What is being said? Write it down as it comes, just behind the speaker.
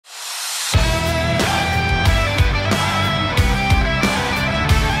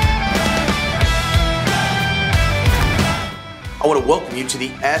I want to welcome you to the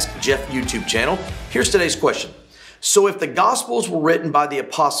Ask Jeff YouTube channel. Here's today's question. So if the Gospels were written by the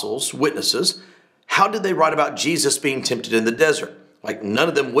apostles, witnesses, how did they write about Jesus being tempted in the desert? Like, none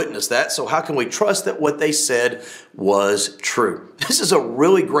of them witnessed that, so how can we trust that what they said was true? This is a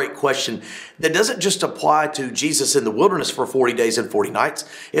really great question that doesn't just apply to Jesus in the wilderness for 40 days and 40 nights.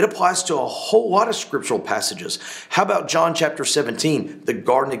 It applies to a whole lot of scriptural passages. How about John chapter 17, the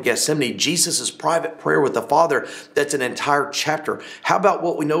Garden of Gethsemane, Jesus' private prayer with the Father? That's an entire chapter. How about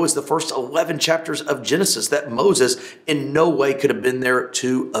what we know is the first 11 chapters of Genesis that Moses in no way could have been there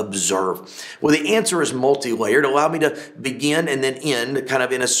to observe? Well, the answer is multi-layered. Allow me to begin and then end kind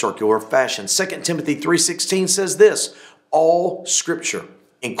of in a circular fashion. 2 Timothy 3:16 says this: all scripture,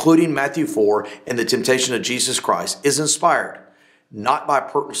 including Matthew 4 and the temptation of Jesus Christ, is inspired, not by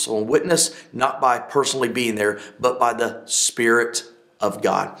personal witness, not by personally being there, but by the Spirit of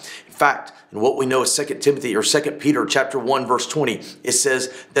God. In fact, in what we know is 2 Timothy or 2 Peter chapter 1 verse 20, it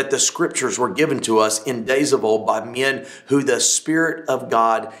says that the scriptures were given to us in days of old by men who the Spirit of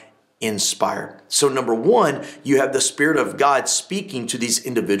God inspired. So number one, you have the Spirit of God speaking to these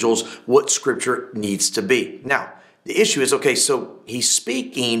individuals what scripture needs to be. Now, the issue is, okay, so he's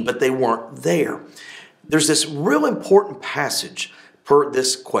speaking, but they weren't there. There's this real important passage per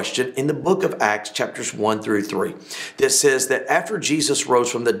this question in the book of Acts chapters 1 through 3 that says that after Jesus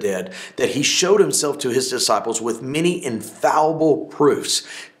rose from the dead, that he showed himself to his disciples with many infallible proofs,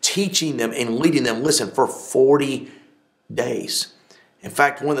 teaching them and leading them, listen, for 40 days. In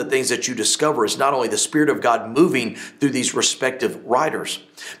fact, one of the things that you discover is not only the Spirit of God moving through these respective writers,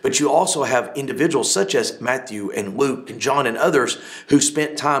 but you also have individuals such as Matthew and Luke and John and others who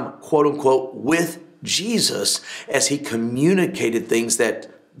spent time, quote unquote, with Jesus as he communicated things that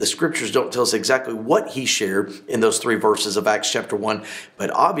the scriptures don't tell us exactly what he shared in those 3 verses of Acts chapter 1,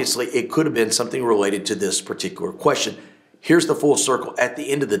 but obviously it could have been something related to this particular question. Here's the full circle. At the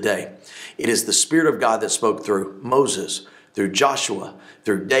end of the day, it is the Spirit of God that spoke through Moses, through Joshua,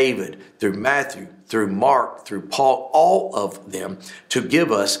 through David, through Matthew, through Mark, through Paul, all of them to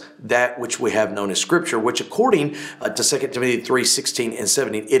give us that which we have known as Scripture, which according to 2 Timothy 3:16 and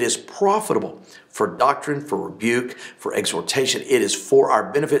 17, it is profitable for doctrine, for rebuke, for exhortation. It is for our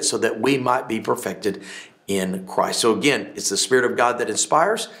benefit so that we might be perfected in Christ. So again, it's the Spirit of God that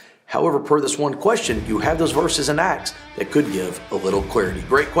inspires. However, per this one question, you have those verses in Acts that could give a little clarity.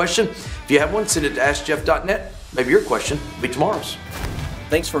 Great question. If you have one, send it to AskJeff.net. Maybe your question will be tomorrow's.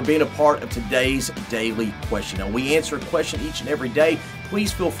 Thanks for being a part of today's daily question. Now, we answer a question each and every day.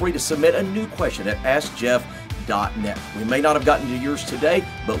 Please feel free to submit a new question at AskJeff.net. We may not have gotten to yours today,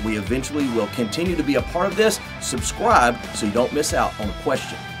 but we eventually will continue to be a part of this. Subscribe so you don't miss out on a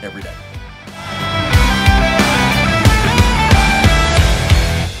question every day.